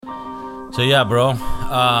So yeah, bro.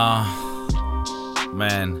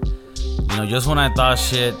 Man, just when I thought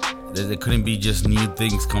shit, there couldn't be just new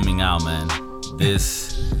things coming out, man.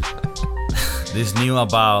 This new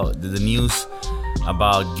about the news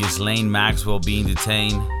about Ghislaine Maxwell being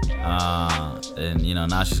detained, and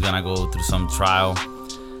now she's gonna go through some trial.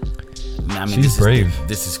 I mean, she's brave.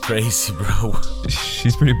 This is crazy, bro.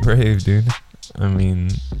 She's pretty brave, dude. I mean,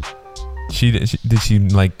 did she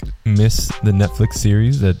like miss the Netflix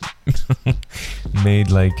series that made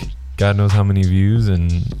like God knows how many views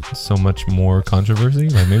and so much more controversy?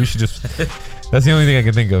 Like maybe she just that's the only thing I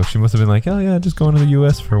can think of. She must have been like, oh yeah, just going to the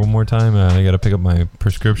US for one more time. I gotta pick up my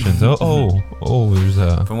prescriptions. There's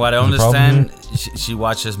from what I understand, she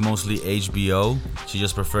watches mostly HBO. She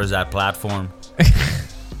just prefers that platform.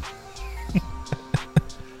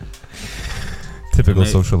 Typical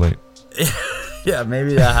socialite. Yeah,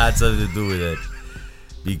 maybe that had something to do with it.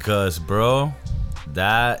 Because, bro,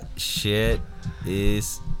 that shit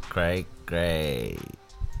is great.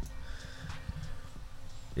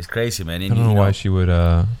 It's crazy, man. And I don't know why she would.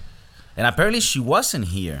 And apparently she wasn't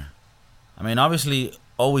here. I mean, obviously,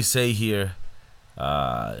 always say here,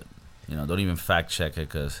 don't even fact check it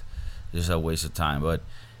because it's just a waste of time. But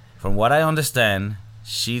from what I understand,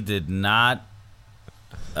 she did not.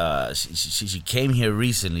 She came here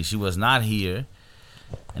recently. She was not here,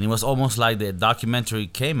 and it was almost like the documentary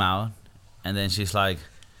came out, and then she's like,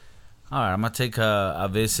 "All right, I'm gonna take a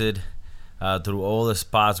visit through all the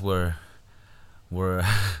spots where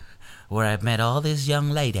I've met all these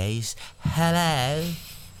young ladies. Hello."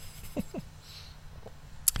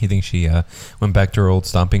 You think she went back to her old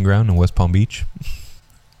stomping ground in West Palm Beach?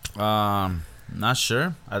 Not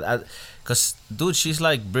sure. Cause dude, she's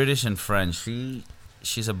like British and French.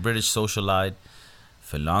 She's a British socialite,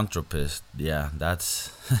 philanthropist. Yeah, that's.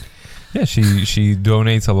 Yeah, she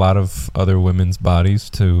donates a lot of other women's bodies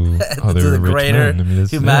to other to the rich greater men. I mean,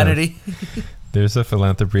 humanity. Yeah, there's a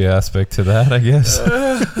philanthropy aspect to that, I guess.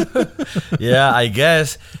 Yeah, I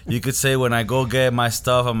guess you could say when I go get my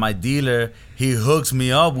stuff at my dealer, he hooks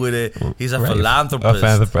me up with it. He's a philanthropist.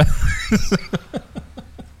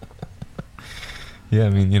 Yeah, I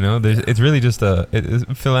mean, it's really just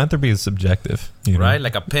philanthropy is subjective, right?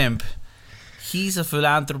 Like a pimp, he's a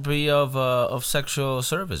philanthropy of sexual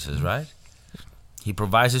services, right? He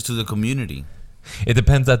provides it to the community. It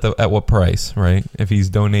depends at what price, right? If he's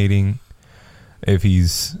donating, if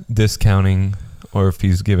he's discounting, or if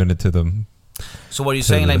he's giving it to them. So what are you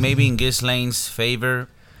saying? Like maybe in Ghislaine's favor,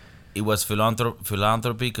 it was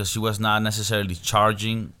philanthropy because she was not necessarily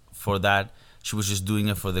charging for that. She was just doing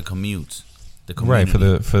it for the commute. Right, for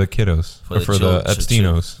the kiddos, for the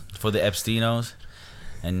Epsteinos, for the Epsteinos,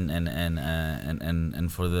 and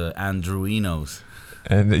for the Andrewinos,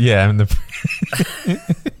 and the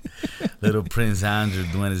little Prince Andrew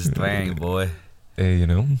doing his thing, boy. Hey,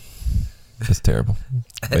 just terrible.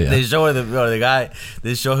 Yeah. They show the guy.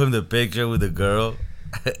 They show him the picture with the girl.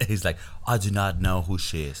 He's like, I do not know who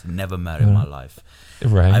she is. Never met her in my life.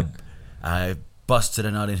 Right. I busted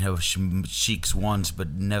a nut in her cheeks once,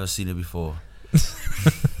 but never seen her before.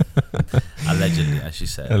 Allegedly, as she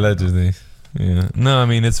said. Allegedly, yeah. No, I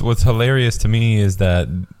mean, what's hilarious to me is that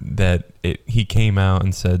he came out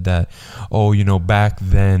and said that, back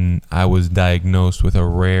then I was diagnosed with a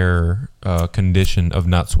rare condition of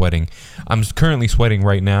not sweating. I'm currently sweating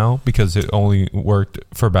right now because it only worked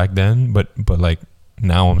for back then, but like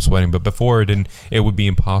now I'm sweating. But before it would be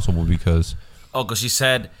impossible because. Oh, because she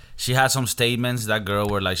said she had some statements, that girl,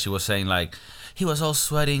 where like she was saying like, he was all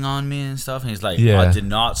sweating on me and stuff. And he's like, yeah. I did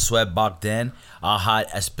not sweat back then. I had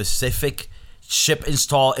a specific chip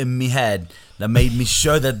installed in me head that made me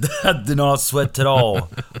sure that I did not sweat at all.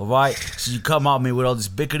 All right? So you come at me with all this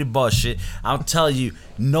bickety bullshit. I'm telling you,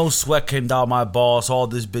 no sweat came down my balls. All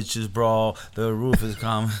these bitches, bro. The roof is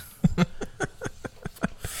coming.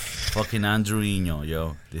 Fucking Andrewino,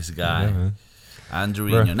 yo. This guy. Yeah,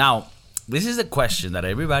 Andrewino. Bro. Now, this is the question that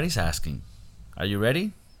everybody's asking. Are you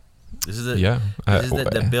ready? This is the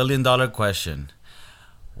 $1 billion question.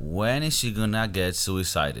 When is she gonna get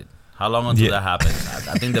suicided? How long until that happens?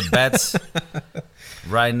 I think the bets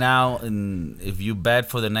right now, if you bet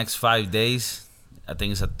for the next 5 days, I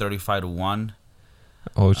think it's at 35-1.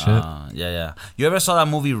 Oh shit! Yeah. You ever saw that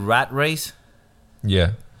movie Rat Race?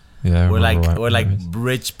 Yeah. Where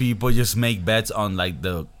rich people just make bets on like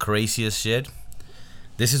the craziest shit.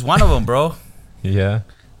 This is one of them, bro. Yeah.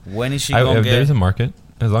 When is she gonna get? There's a market.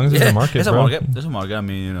 As long as there's a market, bro. There's a market. I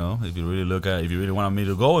mean, if you really want me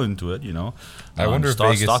to go into it, I wonder if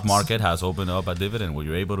stock market has opened up a dividend where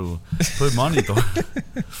you're able to put money.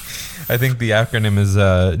 I think the acronym is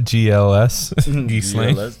GLS.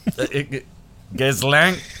 Ghislaine.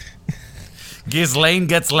 Ghislaine. Ghislaine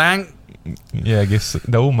gets lang. Yeah,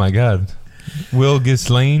 oh my God. Will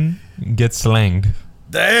Ghislaine get slanged?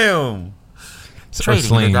 Damn.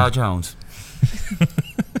 Trading in the Dow Jones.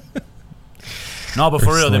 No, but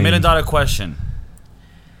for real, the $1 million question.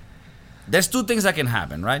 There's two things that can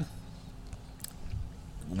happen, right?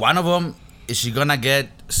 One of them is she gonna get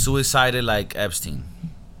suicided like Epstein,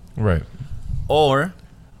 right? Or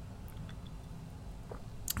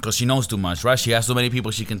because she knows too much, right? She has too many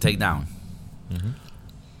people she can take down. Mm-hmm.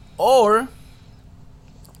 Or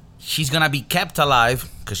she's gonna be kept alive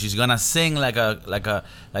because she's gonna sing like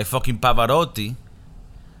fucking Pavarotti,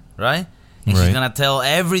 right? And she's gonna tell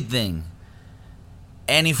everything.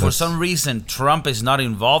 And if for some reason Trump is not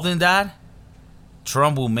involved in that,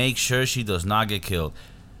 Trump will make sure she does not get killed.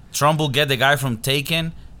 Trump will get the guy from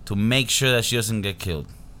Taken to make sure that she doesn't get killed.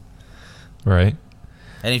 Right.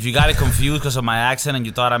 And if you got it confused because of my accent and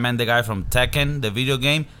you thought I meant the guy from Tekken, the video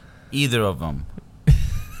game, either of them.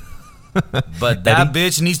 But that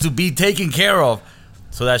bitch needs to be taken care of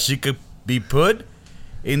so that she could be put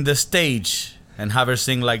in the stage and have her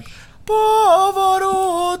sing like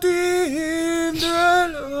Pavarotti in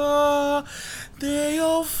the they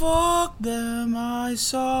all fucked them, I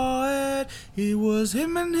saw it. It was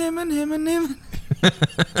him and him and him and him.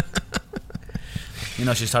 You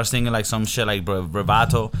know, she starts singing like some shit like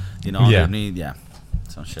bravado, you know, underneath,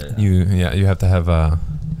 some shit. You have to have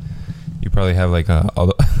you probably have like all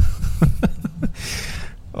the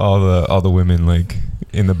all the women like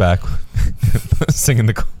in the back singing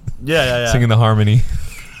singing the harmony.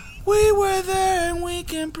 We were there and we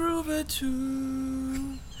can prove it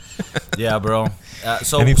too. Yeah, bro.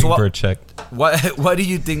 Anything for a check. What do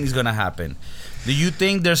you think is gonna happen? Do you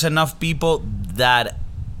think there's enough people that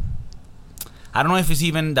I don't know if it's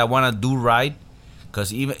even that want to do right?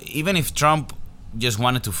 Because even if Trump just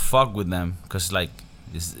wanted to fuck with them, because like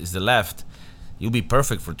it's the left, it'll be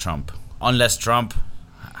perfect for Trump, unless Trump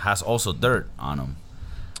has also dirt on him.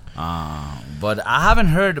 But I haven't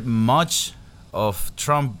heard much of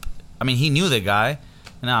Trump. I mean, he knew the guy.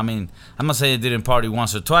 You know, I mean, I'm not saying they didn't party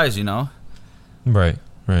once or twice, you know. Right.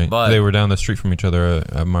 But they were down the street from each other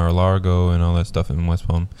at Mar-a-Lago and all that stuff in West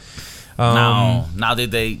Palm. Now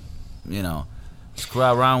did they, you know, screw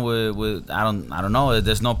around with I don't know.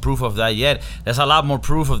 There's no proof of that yet. There's a lot more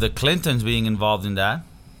proof of the Clintons being involved in that.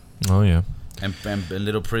 Oh yeah. And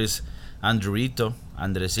little priest Andresito.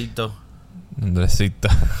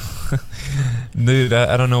 Dude,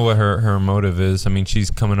 I don't know what her motive is. I mean, she's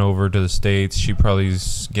coming over to the States. She probably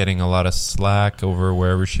is getting a lot of slack over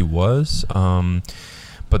wherever she was.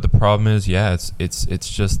 But the problem is, it's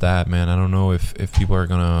just that, man. I don't know if people are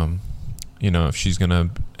gonna, you know, if she's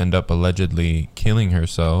gonna end up allegedly killing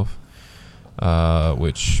herself,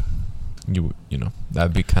 which you know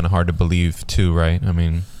that'd be kind of hard to believe too, right? I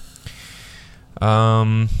mean,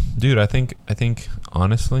 dude, I think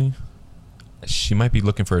honestly, she might be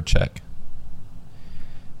looking for a check.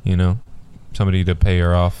 You know, somebody to pay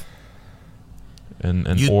her off.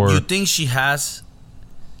 You think she has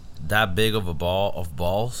that big of a ball of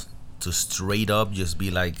balls to straight up just be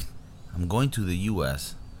like, I'm going to the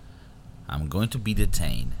U.S. I'm going to be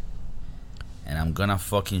detained, and I'm gonna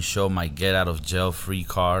fucking show my get out of jail free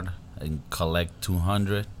card and collect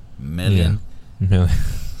 $200 million. Yeah.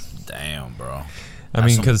 Damn, bro. I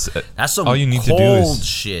mean, because that's some all you need cold to do is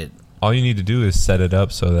shit. All you need to do is set it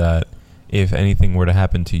up so that if anything were to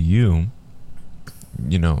happen to you,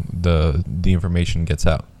 you know, the information gets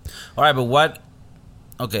out. All right, but what?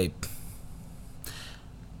 Okay.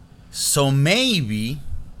 So maybe,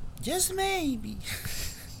 just maybe.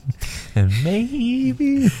 And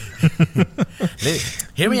maybe.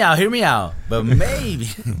 Hear me out. But maybe.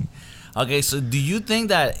 Okay, so do you think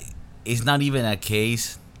that it's not even a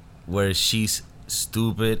case where she's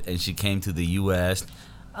stupid and she came to the U.S.,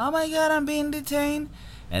 oh my God, I'm being detained?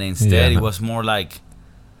 And instead it was more like,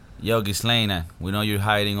 yo, Ghislaine, we know you're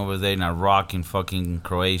hiding over there in a rock in fucking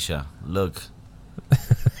Croatia. Look,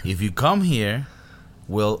 if you come here,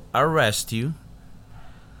 we'll arrest you.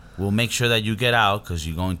 We'll make sure that you get out because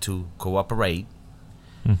you're going to cooperate.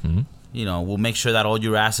 Mm-hmm. You know, we'll make sure that all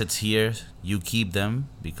your assets here, you keep them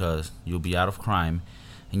because you'll be out of crime.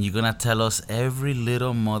 And you're going to tell us every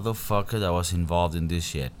little motherfucker that was involved in this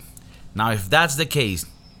shit. Now, if that's the case,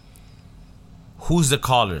 who's the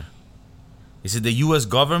caller? Is it the U.S.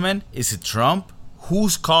 government? Is it Trump?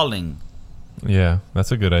 Who's calling? Yeah,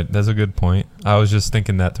 that's a good point. I was just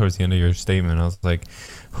thinking that towards the end of your statement. I was like,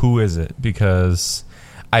 who is it? Because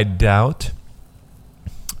I doubt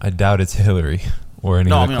it's Hillary or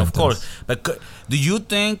any of the Clintons. Of course. But do you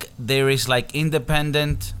think there is like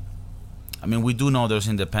independent? I mean, we do know there's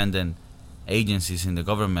independent agencies in the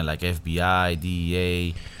government like FBI,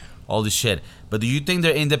 DEA, all this shit. But do you think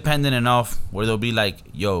they're independent enough where they'll be like,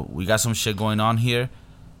 yo, we got some shit going on here.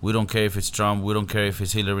 We don't care if it's Trump. We don't care if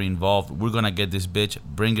it's Hillary involved. We're going to get this bitch,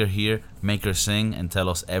 bring her here, make her sing, and tell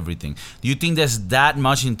us everything. Do you think there's that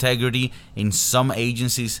much integrity in some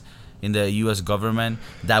agencies in the U.S. government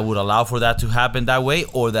that would allow for that to happen that way,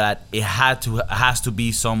 or that it has to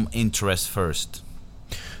be some interest first?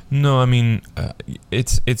 No, I mean,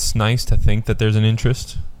 it's nice to think that there's an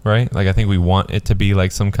interest, right? Like, I think we want it to be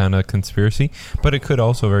like some kind of conspiracy, but it could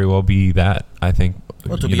also very well be that, I think.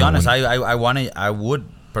 Well, to be honest, I would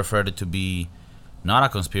prefer it to be not a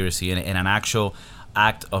conspiracy and an actual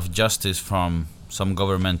act of justice from some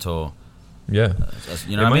governmental. Yeah,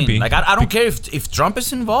 you know what I mean? Like, I don't care if Trump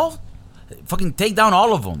is involved. Fucking take down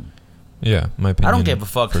all of them. Yeah, my opinion. I don't give a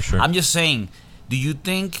fuck. For sure. I'm just saying. Do you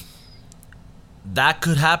think that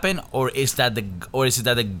could happen, or is it that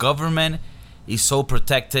the government is so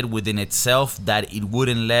protected within itself that it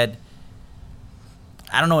wouldn't let?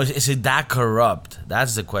 I don't know. Is it that corrupt?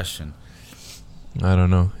 That's the question. I don't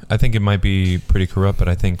know. I think it might be pretty corrupt, but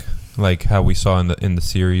I think, like how we saw in the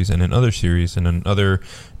series and in other series and in other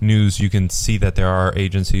news, you can see that there are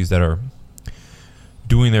agencies that are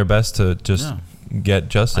doing their best to just get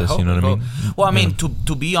justice. You know what I mean? Well, I mean, to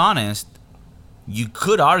be honest, you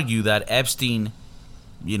could argue that Epstein,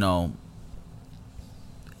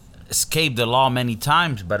 escaped the law many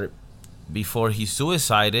times, but before he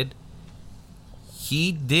suicided,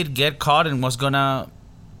 he did get caught and was gonna,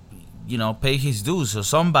 pay his dues. So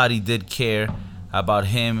somebody did care about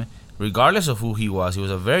him, regardless of who he was. He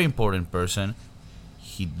was a very important person.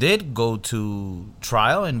 He did go to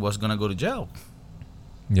trial and was gonna go to jail.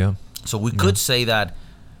 Yeah. So we could say that.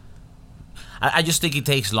 I just think it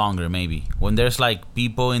takes longer, maybe, when there's like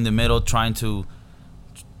people in the middle trying to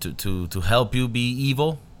help you be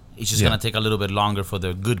evil. It's just gonna take a little bit longer for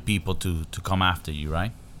the good people to come after you,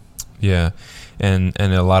 right? Yeah, and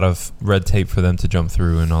a lot of red tape for them to jump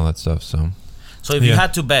through and all that stuff. So if you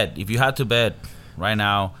had to bet right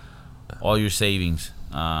now, all your savings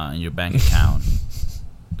in your bank account.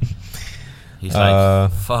 He's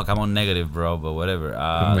like, fuck, I'm on negative, bro, but whatever.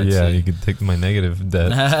 You could take my negative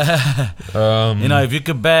debt. If you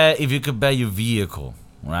could bet your vehicle,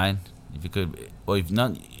 right?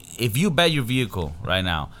 If you bet your vehicle right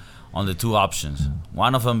now on the two options,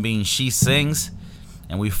 one of them being she sings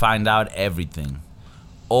and we find out everything,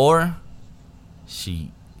 or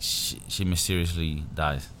she mysteriously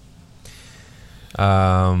dies. Dude,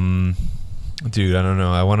 I don't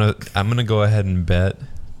know. I'm gonna go ahead and bet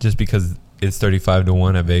just because it's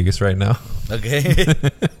 35-1 at Vegas right now. Okay.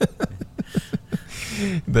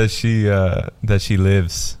 that she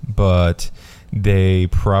lives, but they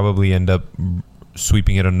probably end up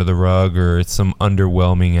sweeping it under the rug, or it's some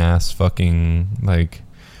underwhelming ass fucking like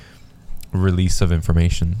release of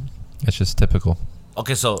information. It's just typical.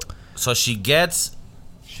 Okay, so she gets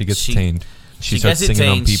detained. She starts singing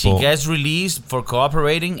on people. She gets released for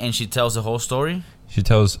cooperating, and she tells the whole story. She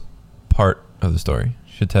tells part of the story.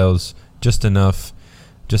 She tells just enough,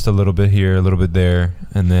 just a little bit here, a little bit there,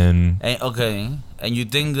 and then. And you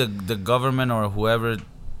think the government or whoever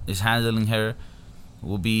is handling her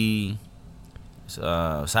will be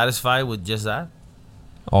satisfied with just that?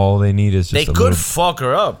 All they need is just. They could fuck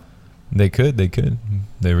her up. They could.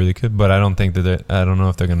 They really could. But I don't think that. I don't know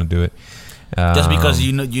if they're gonna do it. Just because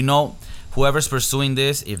you know, whoever's pursuing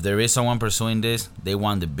this, if there is someone pursuing this, they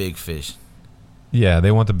want the big fish. Yeah,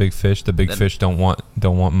 they want the big fish. The big fish don't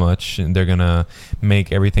want much, and they're gonna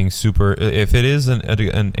make everything super. If it is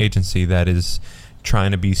an agency that is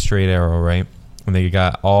trying to be straight arrow, right, and they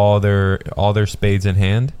got all their spades in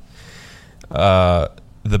hand,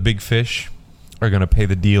 the big fish are gonna pay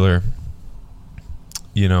the dealer.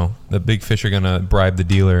 The big fish are gonna bribe the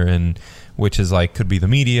dealer, and which is like could be the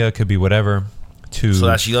media, could be whatever, so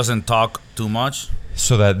that she doesn't talk too much.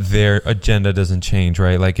 So that their agenda doesn't change,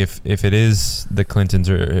 right? Like if it is the Clintons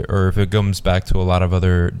or if it comes back to a lot of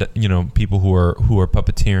other people who are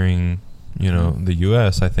puppeteering, the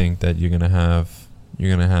U.S. I think that you're gonna have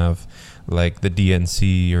like the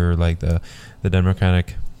DNC or like the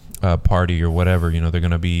Democratic Party or whatever. They're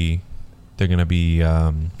gonna be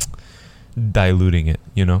diluting it,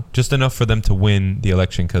 just enough for them to win the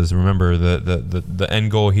election. Because remember, the end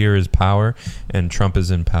goal here is power, and Trump is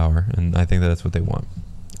in power, and I think that's what they want.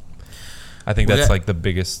 I think that's like the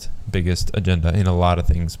biggest agenda in a lot of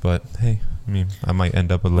things. But hey, I mean, I might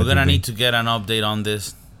end up with. We're gonna need to get an update on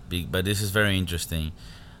this, but this is very interesting.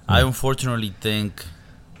 I unfortunately think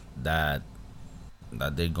that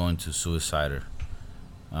they're going to suicide her.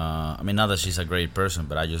 I mean, not that she's a great person,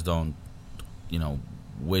 but I just don't,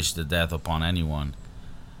 wish the death upon anyone,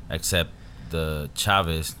 except the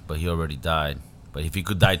Chavez, but he already died. But if he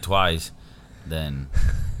could die twice, then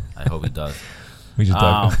I hope he does. We just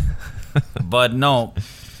talk. But no,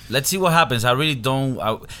 let's see what happens. I really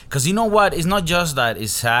don't, because you know what? It's not just that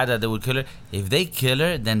it's sad that they would kill her. If they kill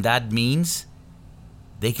her, then that means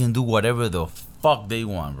they can do whatever the fuck they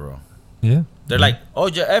want, bro. Yeah. They're like, oh,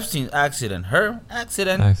 your Epstein accident, her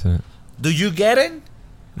accident. Do you get it?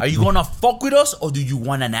 Are you gonna fuck with us, or do you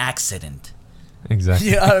want an accident? Exactly.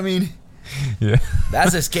 You know what I mean? Yeah.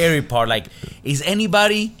 That's the scary part. Like, is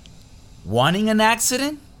anybody wanting an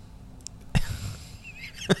accident?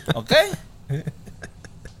 Okay.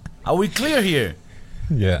 Are we clear here?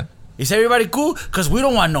 Yeah. Is everybody cool? Because we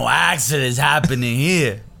don't want no accidents happening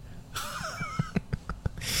here.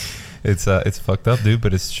 It's fucked up, dude,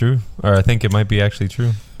 but it's true. Or I think it might be actually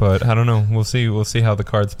true. But I don't know. We'll see. We'll see how the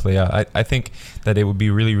cards play out. I think that it would be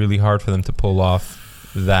really, really hard for them to pull off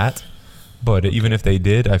that. But even if they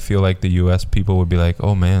did, I feel like the U.S. people would be like,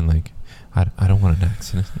 oh, man, like, I don't want an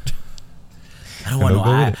accident. I don't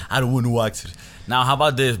want no accident. Now, how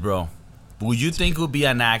about this, bro? Would you think it would be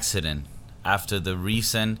an accident after the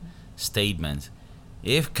recent statements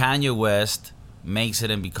if Kanye West makes it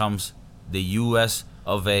and becomes the U.S.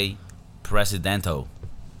 of A. presidento?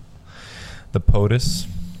 The POTUS?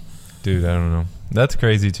 Dude, I don't know. That's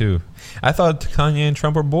crazy, too. I thought Kanye and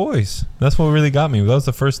Trump were boys. That's what really got me. That was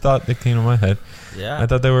the first thought that came to my head. Yeah. I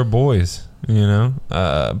thought they were boys, you know?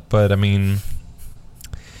 But, I mean,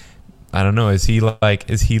 I don't know. Is he like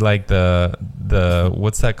the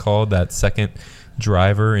what's that called? That second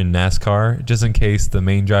driver in NASCAR, just in case the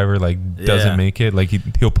main driver doesn't make it, like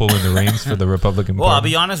he'll pull in the reins for the Republican Party. Well, I'll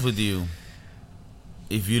be honest with you.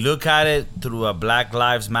 If you look at it through a Black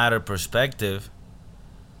Lives Matter perspective,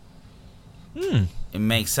 it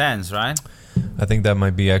makes sense, right? I think that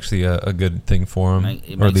might be actually a good thing for him.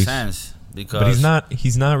 It makes sense because, but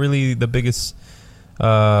he's not really the biggest.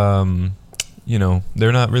 You know,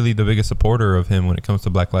 they're not really the biggest supporter of him when it comes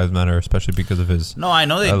to Black Lives Matter, especially because of his. No, I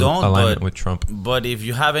know they don't. Alignment with Trump. But if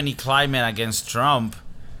you have any climate against Trump,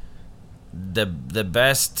 the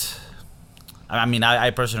best. I mean,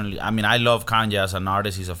 I personally, I love Kanye as an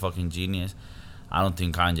artist. He's a fucking genius. I don't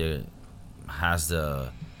think Kanye has the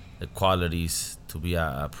qualities to be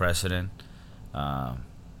a president.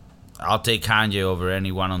 I'll take Kanye over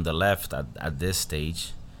anyone on the left at this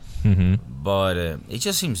stage. Mm-hmm. But it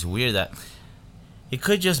just seems weird that it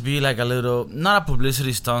could just be like a little, not a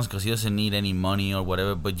publicity stunt because he doesn't need any money or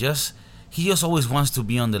whatever, but he just always wants to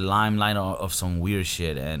be on the limelight of some weird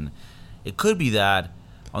shit. And it could be that.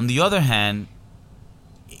 On the other hand,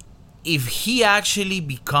 if he actually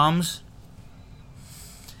becomes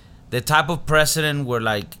the type of president where,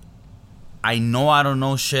 like, I know I don't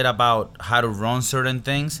know shit about how to run certain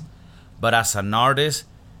things, but as an artist,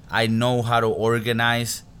 I know how to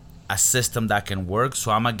organize a system that can work. So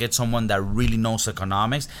I'm gonna get someone that really knows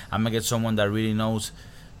economics. I'm gonna get someone that really knows,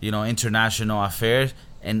 international affairs,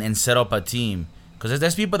 and set up a team. Because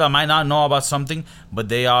there's people that might not know about something, but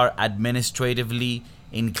they are administratively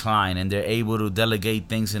inclined and they're able to delegate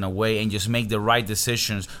things in a way and just make the right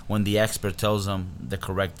decisions when the expert tells them the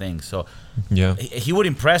correct thing. So yeah, he would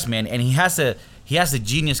impress me, and he has the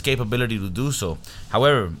genius capability to do so.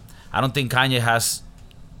 However, I don't think Kanye has,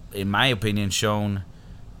 in my opinion, shown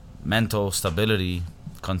mental stability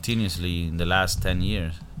continuously in the last 10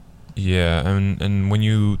 years. Yeah, and when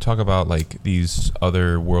you talk about like these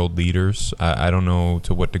other world leaders, I don't know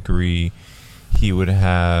to what degree he would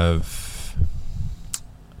have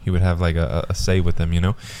like a say with them,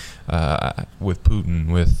 with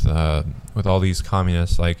Putin, with all these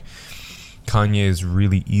communists. Like, Kanye is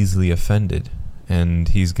really easily offended, and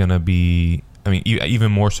he's gonna be,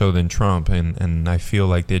 even more so than Trump, and I feel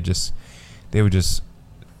like they would just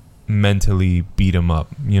mentally beat him up,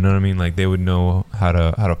 you know what I mean? Like, they would know how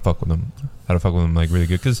to fuck with him, like really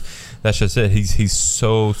good, because that's just it. He's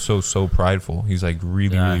so prideful. He's like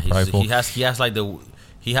really prideful.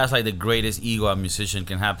 He has like the greatest ego a musician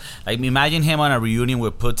can have. Like, imagine him on a reunion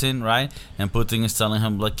with Putin, right? And Putin is telling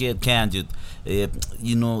him, like, yeah, Kanye,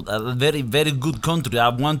 a very, very good country. I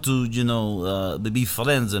want to, be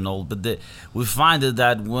friends and all. But we find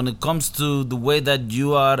that when it comes to the way that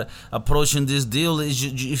you are approaching this deal, it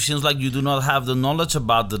seems like you do not have the knowledge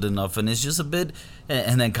about it enough. And it's just a bit.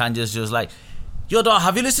 And then Kanye's just like, yo, dog,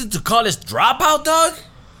 have you listened to College Dropout, dog?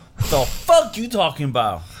 The fuck you talking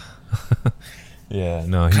about? Yeah,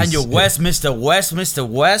 no. Kanye West, Mr.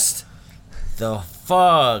 West. The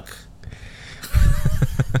fuck?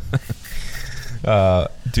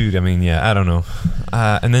 Dude, I don't know.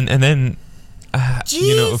 And then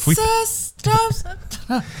Jesus if we drops.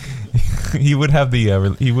 He would have the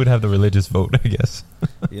religious vote, I guess.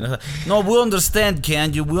 No, we understand,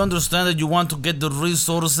 Kanye. We understand that you want to get the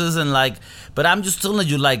resources and but I'm just telling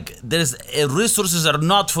you, there's resources are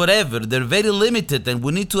not forever. They're very limited, and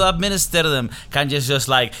we need to administer them. Kanye's just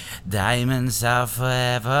like, diamonds are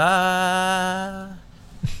forever.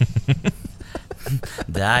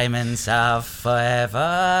 Diamonds are forever.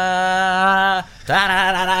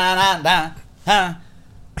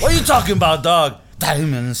 What are you talking about, dog?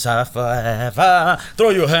 Diamonds are forever. Throw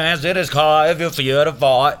your hands in his car if you feel the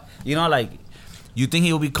fight. You think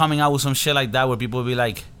he will be coming out with some shit like that where people will be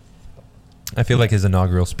like... I feel like his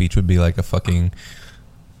inaugural speech would be like a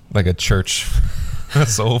church. A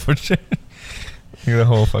soulful church.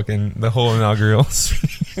 The whole inaugural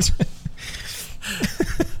speech.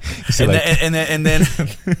 And then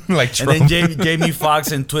like Trump. And then Jamie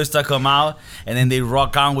Foxx and Twista come out, and then they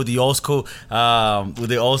rock on with the old school.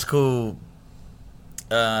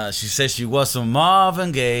 She says she was some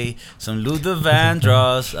Marvin Gaye, some Luther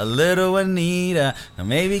Vandross, a little Anita, and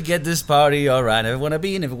maybe get this party alright. Never wanna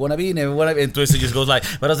be. And Twista just goes like,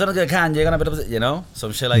 "But I was gonna get Kanye,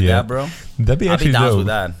 some shit like that, bro." That'd be actually I'd be down dope. with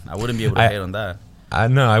that. I wouldn't be able to hate on that.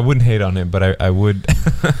 I wouldn't hate on it, but I would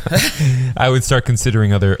I would start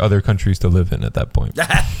considering other countries to live in at that point.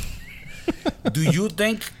 Do you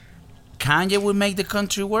think Kanye would make the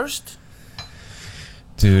country worst?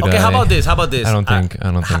 Dude, okay, how about this? I don't think.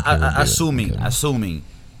 Assuming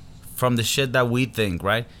from the shit that we think,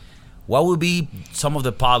 right? What would be some of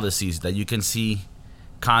the policies that you can see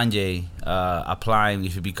Kanye applying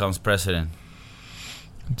if he becomes president?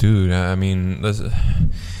 Dude, I mean,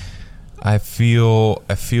 I feel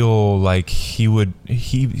like he would.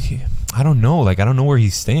 I don't know. I don't know where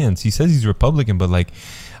he stands. He says he's Republican, but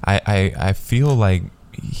I feel like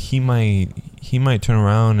he might turn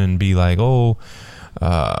around and be like, oh.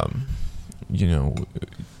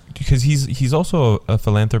 Because he's also a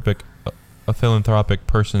philanthropic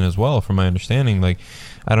person as well, from my understanding.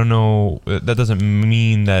 I don't know, that doesn't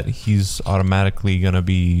mean that he's automatically gonna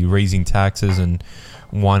be raising taxes and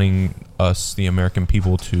wanting us, the American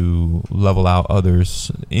people, to level out others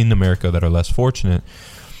in America that are less fortunate.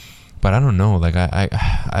 But I don't know,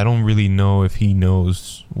 I don't really know if he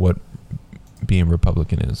knows what being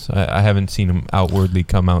Republican is. I haven't seen him outwardly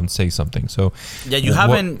come out and say something. So yeah, you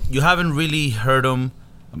haven't really heard him.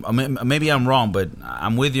 Maybe I'm wrong, but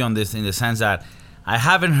I'm with you on this in the sense that I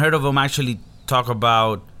haven't heard of him actually talk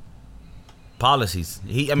about policies.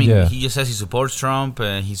 He just says he supports Trump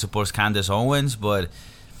and he supports Candace Owens, but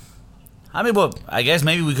I guess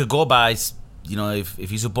maybe we could go by, if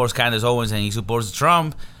he supports Candace Owens and he supports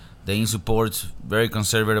Trump, then he supports very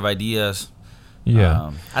conservative ideas.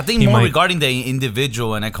 Yeah, I think more regarding the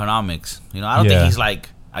individual and economics. I don't think he's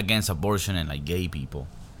against abortion and gay people.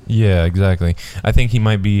 Yeah, exactly. I think he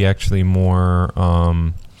might be actually more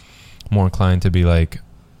inclined to be like,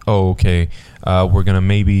 oh, okay, we're gonna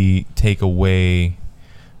maybe take away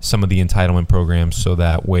some of the entitlement programs so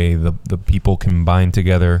that way the people can bind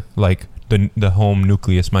together. The home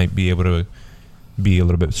nucleus might be able to be a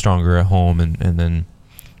little bit stronger at home and then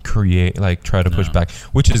try to push back,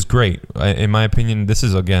 which is great. In my opinion, this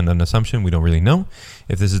is again an assumption. We don't really know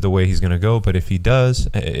if this is the way he's going to go, but if he does,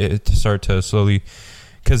 to start to slowly,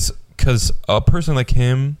 because a person like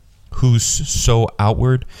him who's so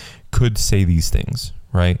outward could say these things,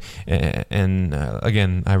 right? And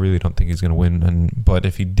again, I really don't think he's going to win. But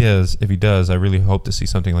if he does, I really hope to see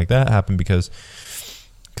something like that happen because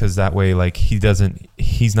that way,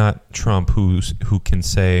 he's not Trump who can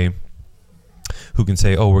say,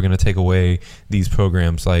 oh, we're going to take away these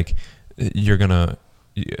programs. The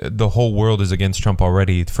whole world is against Trump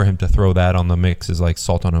already. For him to throw that on the mix is like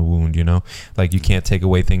salt on a wound, you can't take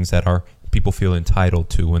away things that people feel entitled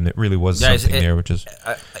to when it really was something there, which is...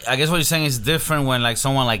 I guess what you're saying is different when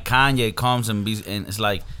someone like Kanye comes and it's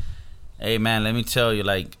like, hey man, let me tell you,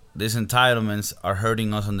 these entitlements are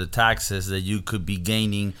hurting us on the taxes that you could be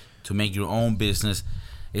gaining to make your own business.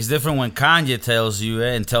 It's different when Kanye tells you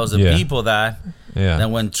and tells the people that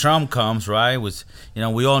than when Trump comes, right? Which,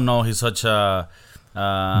 we all know he's such a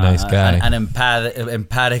nice guy, an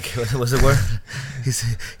empathic. What's the word? He's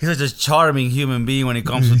such a charming human being when it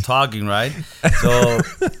comes to talking, right? So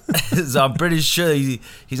I'm pretty sure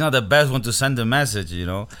he's not the best one to send the message,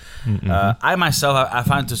 I myself, I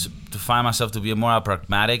find to find myself to be more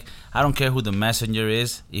pragmatic. I don't care who the messenger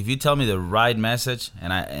is. If you tell me the right message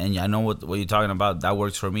and I know what you're talking about, that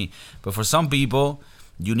works for me. But for some people,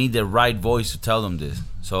 you need the right voice to tell them this.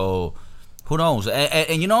 So who knows?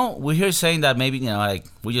 And we're here saying that maybe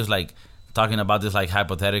we're just talking about this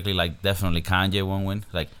hypothetically, definitely Kanye won't win.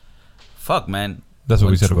 Fuck, man. That's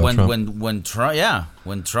what we said about Trump.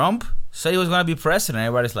 When Trump said he was gonna be president,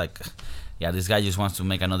 everybody's like, yeah, this guy just wants to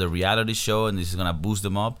make another reality show and this is gonna boost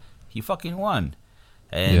him up. He fucking won,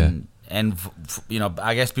 and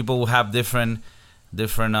I guess people will have different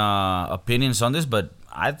opinions on this, but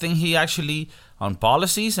I think he actually, on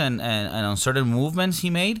policies and on certain movements he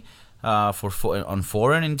made on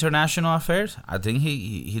foreign international affairs, I think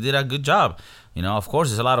he did a good job. Of course,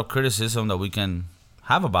 there's a lot of criticism that we can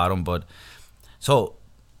have about him, but so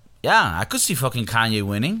yeah, I could see fucking Kanye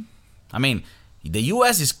winning. I mean, the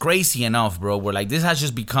U.S. is crazy enough, bro, where like this has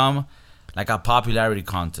just become like a popularity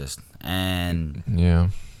contest, and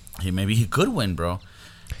maybe he could win, bro.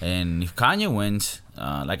 And if Kanye wins,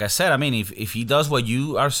 like I said, I mean, if he does what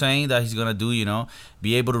you are saying that he's gonna do,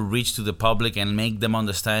 be able to reach to the public and make them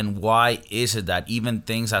understand why is it that even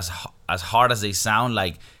things as hard as they sound,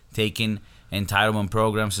 like taking entitlement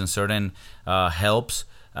programs and certain helps,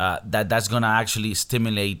 that's gonna actually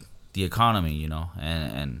stimulate the economy,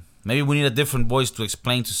 and maybe we need a different voice to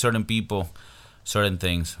explain to certain people certain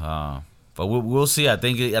things. But we'll see. I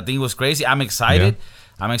think it was crazy. I'm excited. Yeah.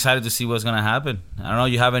 I'm excited to see what's gonna happen. I don't know.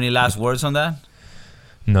 You have any last words on that?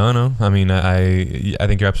 No. I mean, I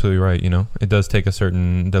think you're absolutely right. It does take a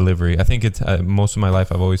certain delivery. I think it's most of my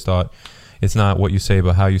life I've always thought it's not what you say,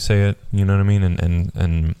 but how you say it. You know what I mean?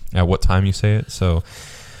 And at what time you say it. So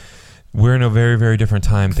we're in a very, very different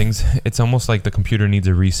time. It's almost like the computer needs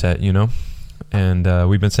a reset. And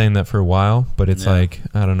we've been saying that for a while, but it's like,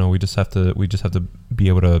 I don't know. We just have to be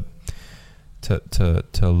able to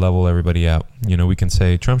level everybody out. We can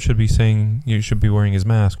say Trump should be saying you should be wearing his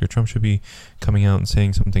mask, or Trump should be coming out and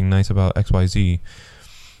saying something nice about XYZ.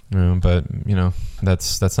 But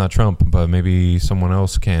that's not Trump. But maybe someone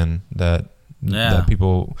else can that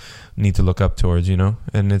people need to look up towards.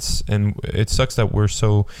 And it sucks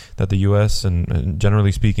that that the U.S. and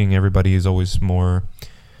generally speaking, everybody is always more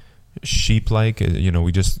sheep-like.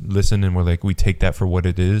 We just listen and we're like, we take that for what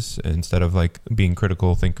it is instead of like being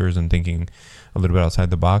critical thinkers and thinking a little bit outside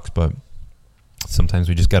the box. But sometimes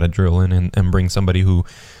we just got to drill in and bring somebody who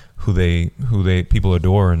people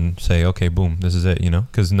adore and say, okay, boom, this is it.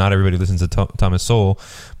 Because not everybody listens to Thomas Sowell,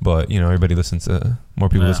 but everybody listens to more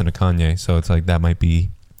people listen to Kanye. So it's like that might be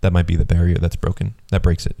the barrier that's broken, that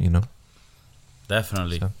breaks it.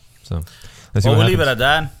 Definitely. So let's see we'll leave it at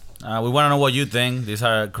that. We want to know what you think. These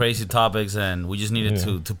are crazy topics, and we just needed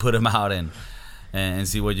to put them out and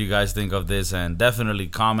see what you guys think of this. And definitely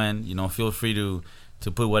comment. Feel free to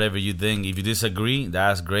put whatever you think. If you disagree,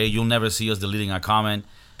 that's great. You'll never see us deleting a comment.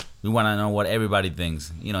 We want to know what everybody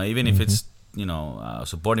thinks. Even if it's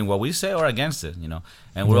supporting what we say or against it.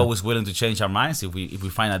 And we're always willing to change our minds if we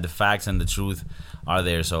find that the facts and the truth are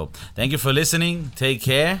there. So thank you for listening. Take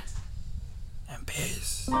care and peace.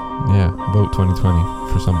 Yeah, vote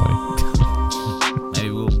 2020 for somebody.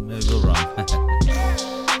 maybe we'll run.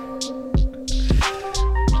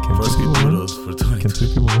 Can two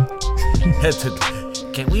people run?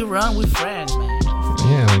 Can we run with friends, man?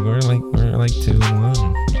 Yeah, we're like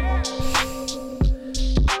 2-1.